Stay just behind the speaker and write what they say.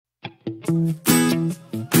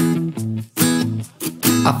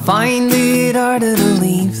I find it harder to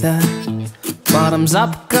leave that bottoms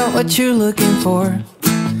up, got what you're looking for.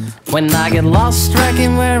 When I get lost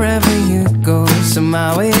tracking wherever you go,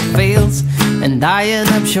 somehow it fails and I end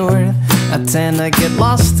up short. I tend to get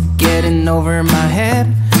lost getting over my head.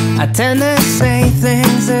 I tend to say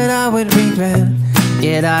things that I would regret,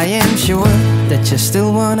 yet I am sure that you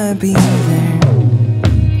still wanna be there.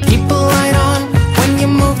 Keep a light on when you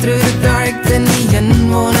move through the dark, then the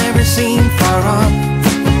end won't ever seem far off.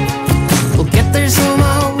 We'll get there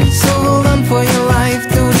somehow, so hold on for your life.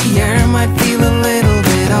 Though the air might feel a little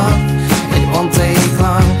bit off, it won't take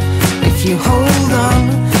long if you hold on.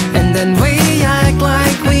 And then we act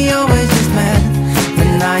like we always just met,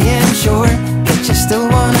 then I am sure that you still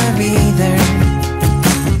wanna be there.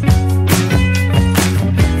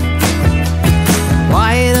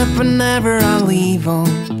 Wide up whenever I leave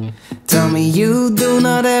home, tell me you do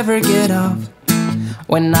not ever get off.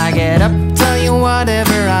 When I get up, tell you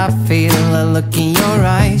whatever I feel. I look in your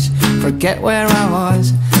eyes, forget where I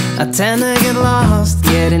was. I tend to get lost,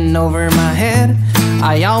 getting over my head.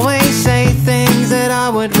 I always say things that I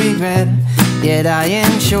would regret, yet I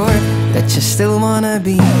am sure that you still wanna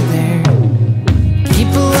be there.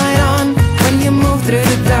 Keep a light on when you move through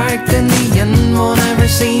the dark, then the end won't ever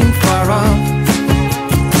seem far off.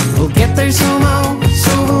 We'll get there somehow,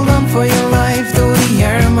 so hold on for your life. Though the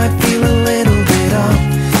air might feel a little bit off,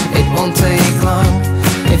 it won't take long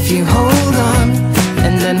if you hold on.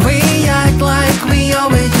 And then we act like we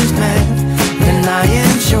always just met, then I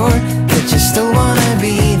am sure that you still wanna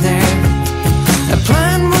be there. A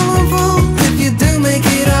plan will unfold if you do make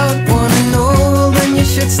it out. Wanna know, well then you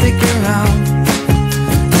should stick around.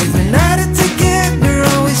 We've been at it together,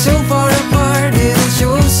 always so far apart. It'll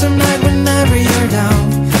show some night whenever you're down,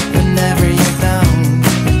 whenever you're down.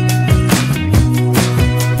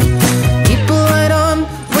 Keep a light on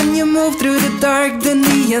when you move through the dark, then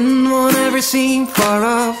the end won't ever seem far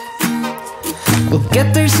off. We'll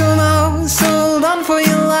get there somehow, so hold on for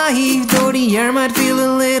your life. Though the air might feel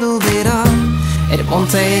a little bit off, it won't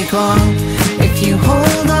take long if you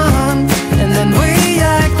hold on. And then we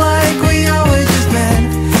act like we always just met,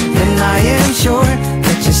 then I am sure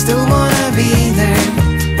that you still wanna be there.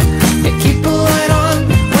 You keep a light on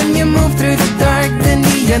when you move through the dark, then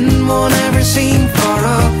the end won't ever seem far